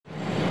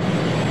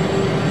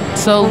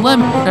So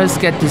let's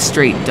get this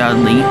straight,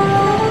 Dudley.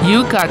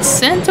 You got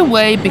sent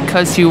away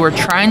because you were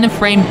trying to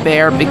frame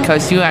Bear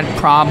because you had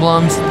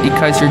problems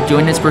because you're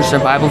doing this for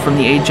survival from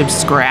the age of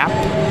scrap?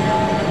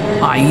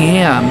 I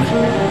am.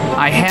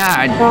 I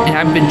had, and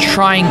I've been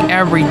trying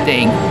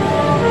everything.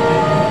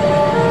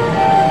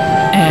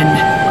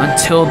 And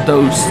until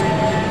those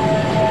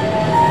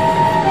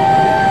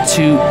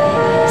two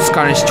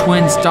Scottish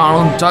twins,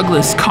 Donald and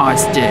Douglas,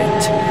 caused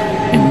it.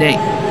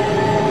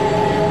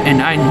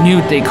 And I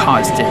knew they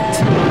caused it.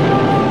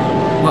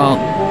 Well,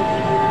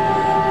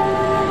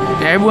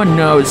 everyone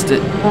knows the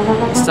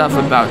stuff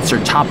about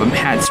Sir Topham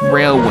Hatt's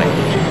railway.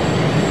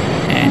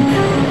 And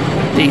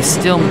they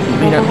still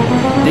made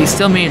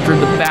it through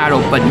the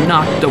battle, but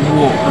not the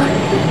war.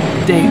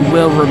 They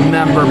will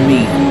remember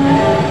me.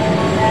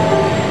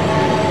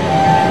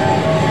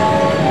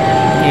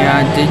 Yeah,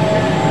 I did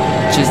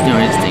just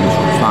notice things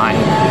were fine.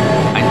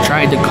 I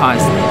tried to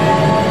cause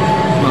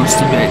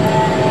most of it.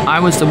 I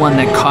was the one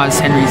that caused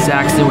Henry's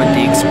accident with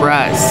the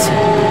Express.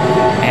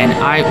 And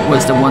I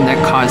was the one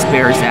that caused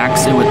Bear's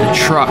accident with the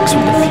trucks,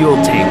 with the fuel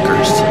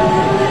tankers.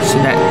 So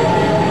that,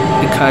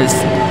 because,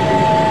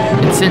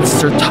 and since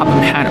Sir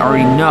Topham Hatt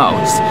already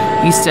knows,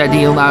 he said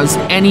he allows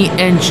any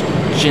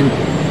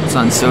engines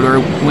on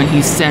Southall when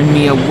he send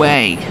me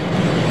away.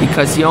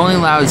 Because he only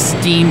allows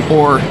steam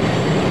or,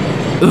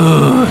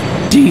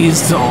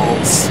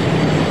 diesels.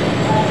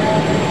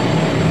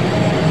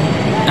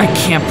 I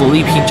can't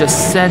believe he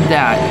just said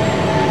that.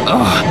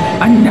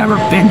 Ugh, I've never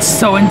been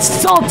so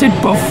insulted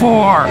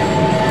before.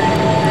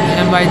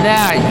 And by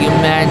that, you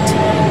meant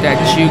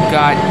that you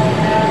got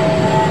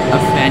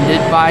offended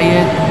by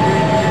it?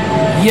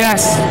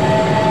 Yes,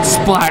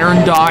 Splatter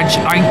and Dodge,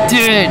 I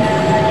did.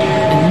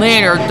 And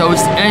later,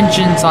 those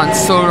engines on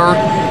Southall,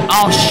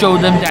 I'll show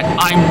them that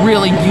I'm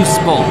really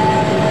useful.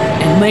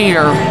 And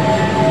later,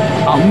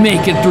 I'll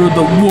make it through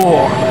the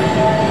war.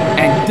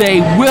 And they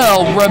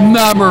will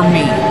remember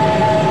me.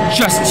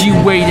 Just you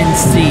wait and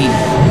see.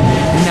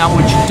 Now,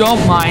 would you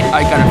don't mind,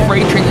 I got a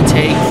freight train to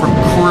take from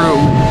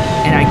crew,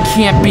 and I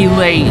can't be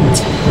late.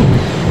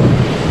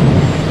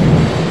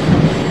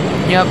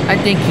 Yep, I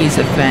think he's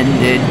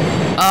offended.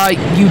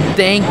 You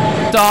think,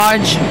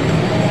 Dodge?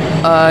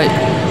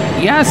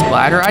 Yeah,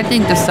 Splatter, I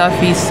think the stuff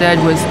he said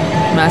was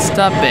messed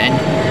up and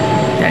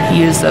that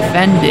he is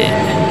offended.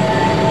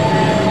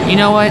 You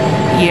know what?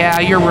 Yeah,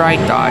 you're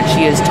right, Dodge,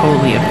 he is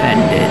totally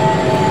offended.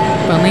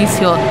 But at least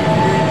he'll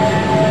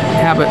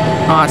have an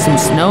awesome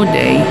snow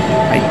day,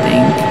 I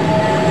think.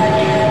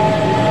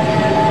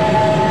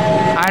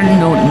 I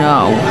don't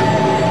know.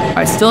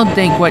 I still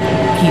think what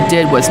he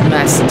did was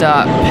messed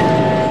up.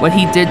 What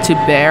he did to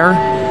Bear,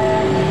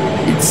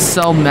 it's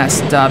so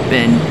messed up,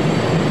 and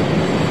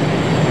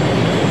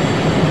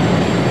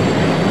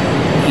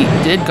he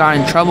did got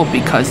in trouble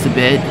because of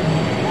it.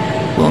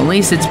 Well, at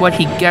least it's what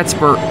he gets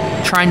for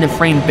trying to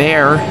frame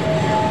Bear.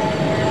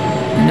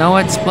 You know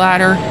what,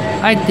 Splatter?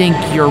 I think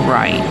you're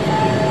right.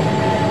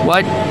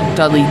 What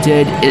Dudley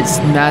did is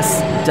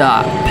messed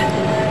up.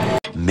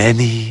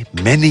 Many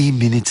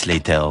minutes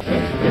later.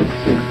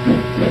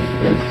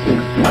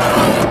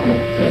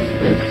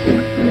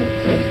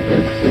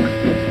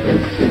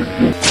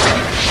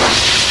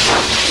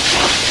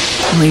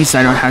 At least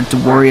I don't have to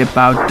worry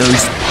about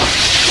those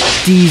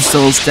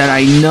diesels that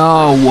I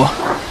know.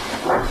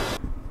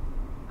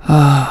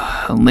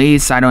 At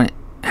least I don't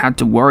have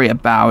to worry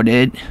about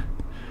it.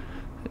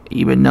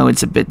 Even though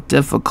it's a bit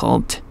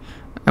difficult.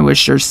 I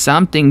wish there's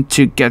something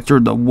to get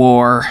through the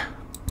war.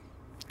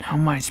 How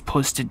am I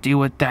supposed to deal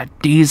with that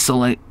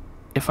diesel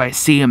if I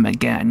see him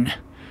again?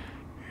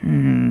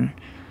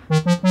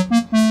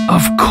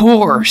 Of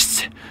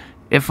course!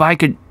 If I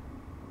could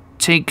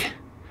take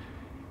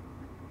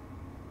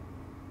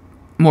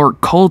more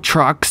coal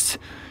trucks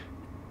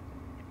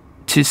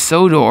to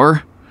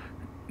Southall,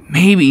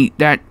 maybe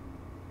that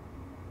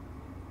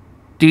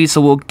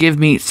diesel will give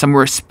me some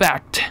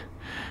respect.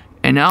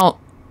 And I'll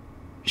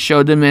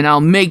show them and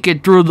I'll make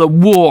it through the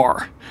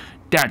war.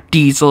 That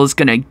diesel is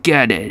gonna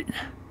get it.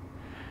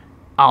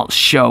 I'll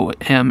show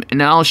him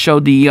and I'll show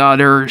the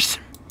others.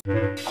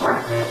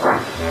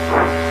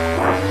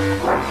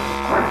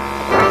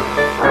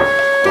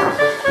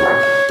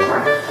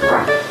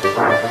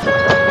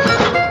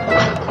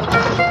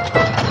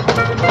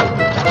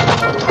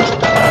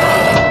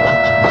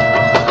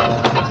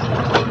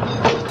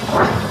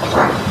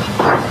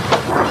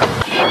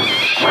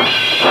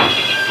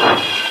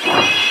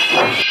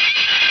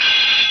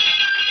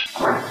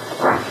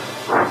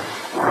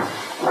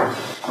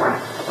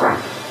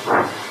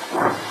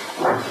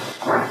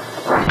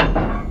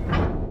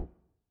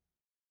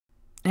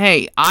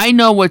 Hey, I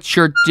know what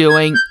you're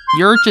doing.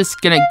 You're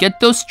just gonna get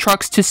those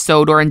trucks to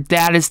Southall and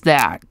that is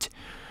that.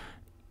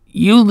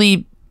 You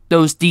leave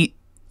those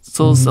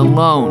diesels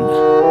alone.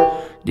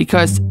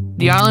 Because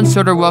the island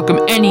Southall welcome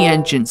any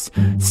engines,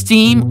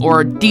 steam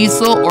or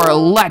diesel or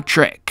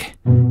electric.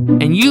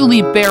 And you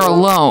leave Bear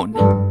alone.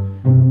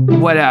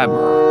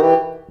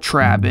 Whatever.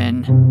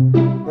 Traben.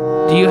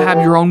 Do you have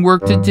your own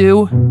work to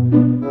do?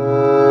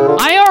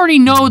 I already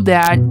know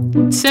that.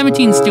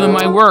 17's doing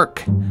my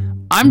work.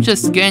 I'm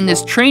just getting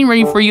this train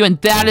ready for you, and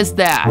that is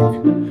that.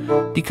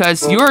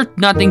 Because you're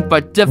nothing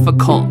but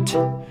difficult.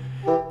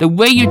 The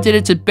way you did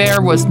it to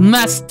Bear was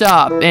messed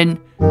up, and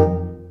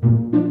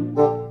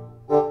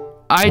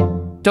I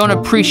don't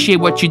appreciate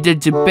what you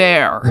did to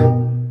Bear.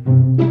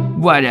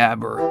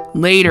 Whatever.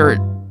 Later,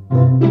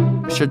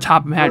 Mr.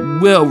 Topham Hatt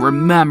will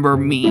remember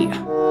me.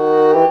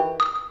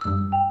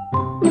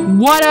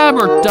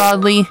 Whatever,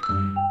 Dudley.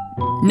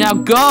 Now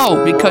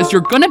go, because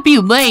you're gonna be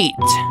late.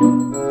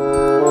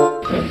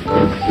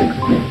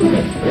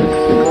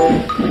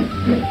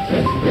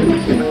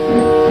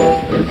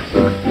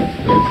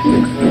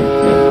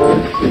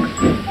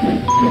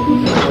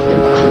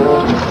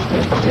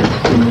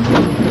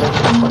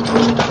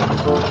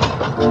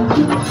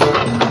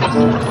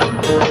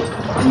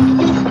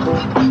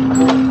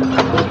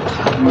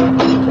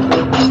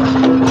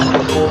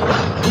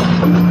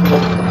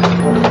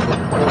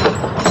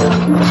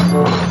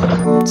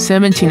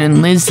 17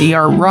 and Lizzie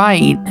are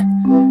right.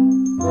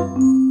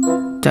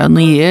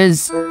 Dudley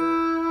is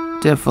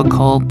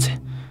difficult.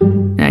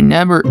 And I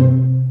never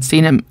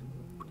seen him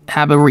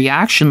have a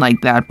reaction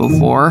like that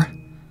before.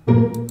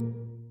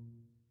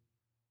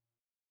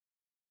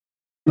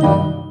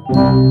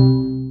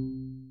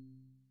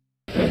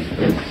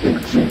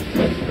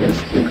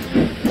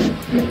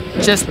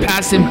 Just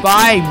passing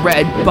by,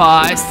 red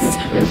bus.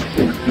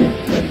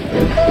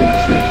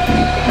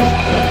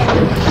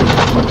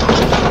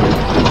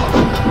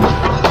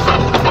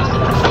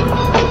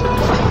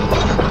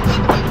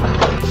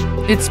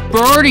 It's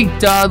Birdie,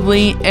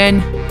 Dudley,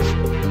 and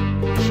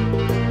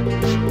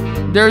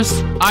there's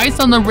ice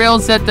on the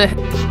rails at the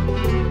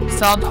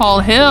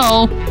Southall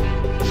Hill.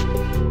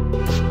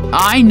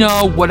 I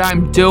know what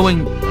I'm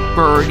doing,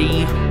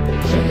 Birdie.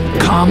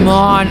 Come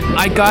on,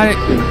 I gotta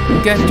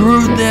get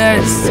through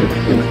this.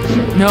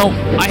 No,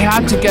 I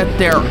have to get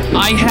there.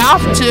 I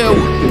have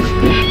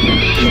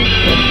to.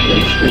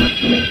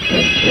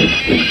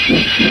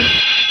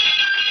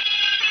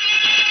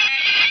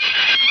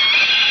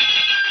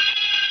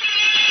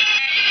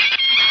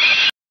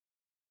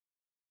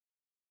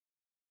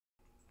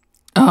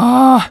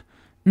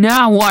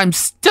 Now I'm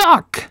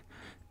stuck.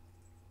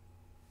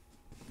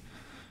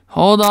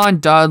 Hold on,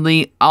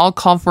 Dudley. I'll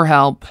call for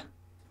help.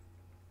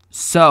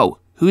 So,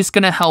 who's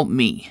gonna help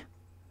me?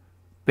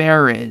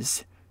 Bear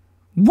is.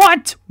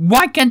 What?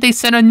 Why can't they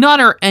send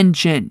another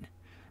engine?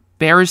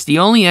 Bear is the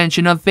only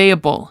engine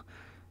available.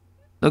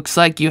 Looks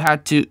like you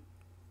have to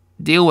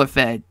deal with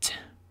it.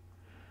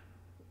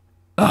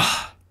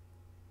 Ugh.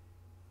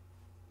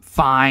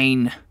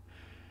 Fine.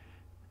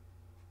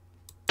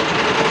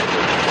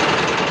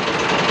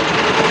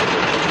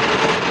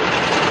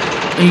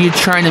 Are you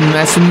trying to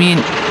mess with me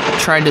and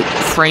trying to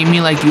frame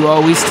me like you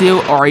always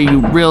do, or are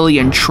you really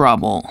in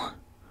trouble?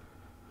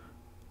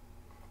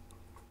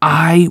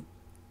 I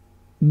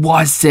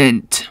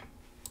wasn't.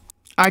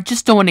 I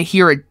just don't want to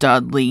hear it,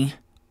 Dudley.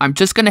 I'm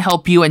just gonna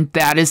help you, and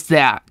that is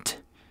that.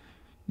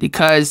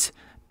 Because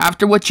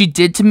after what you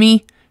did to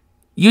me,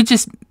 you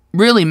just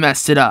really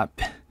messed it up.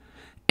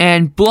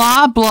 And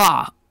blah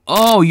blah.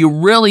 Oh, you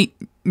really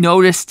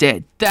noticed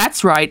it.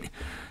 That's right.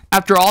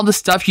 After all the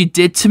stuff you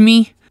did to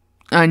me,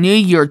 I knew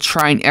you were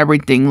trying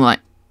everything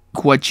like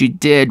what you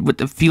did with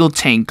the fuel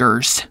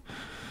tankers.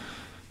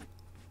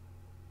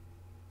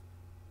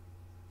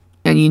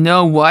 And you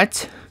know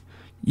what?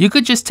 You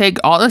could just take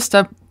all the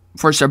stuff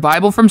for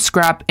survival from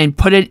scrap and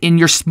put it in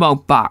your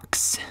smoke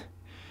box.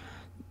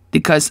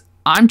 Because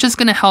I'm just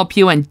gonna help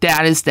you, and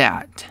that is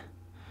that.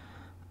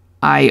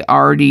 I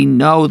already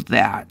know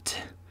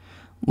that.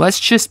 Let's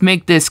just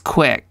make this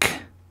quick.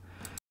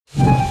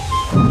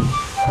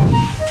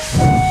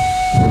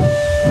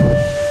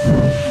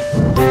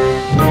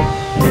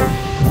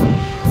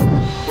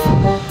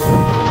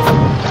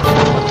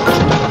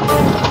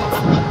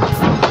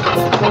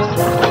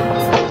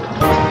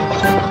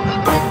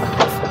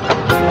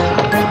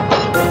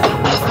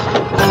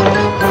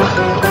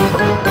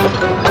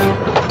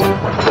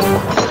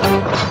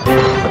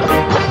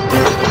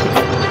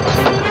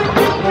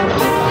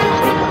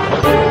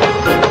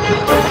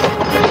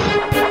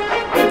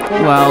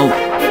 Well,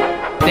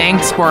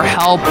 thanks for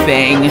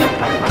helping.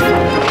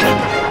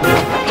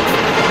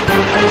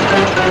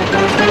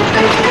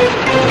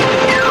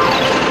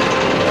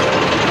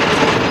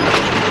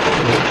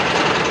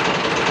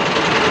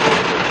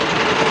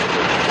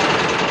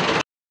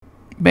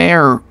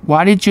 Bear,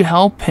 why did you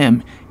help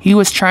him? He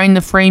was trying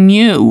to frame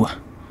you.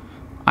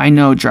 I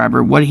know,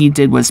 driver, what he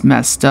did was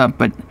messed up,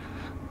 but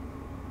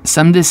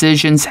some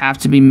decisions have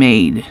to be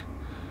made.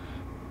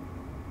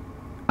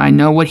 I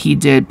know what he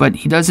did, but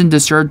he doesn't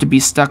deserve to be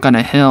stuck on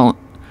a hill,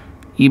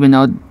 even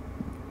though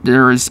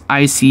there's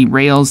icy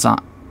rails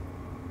on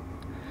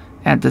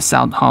at the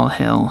Southall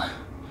Hill.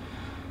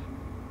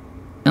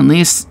 At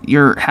least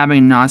you're having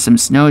an awesome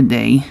snow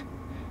day.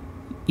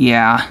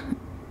 Yeah,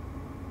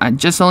 I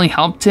just only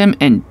helped him,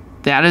 and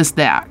that is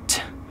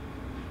that.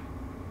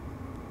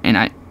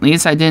 And At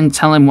least I didn't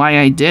tell him why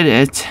I did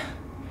it.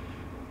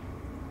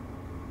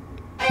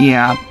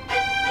 Yeah.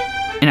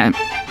 And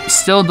I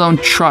still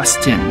don't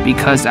trust him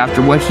because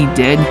after what he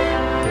did,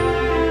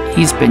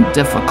 he's been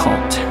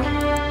difficult.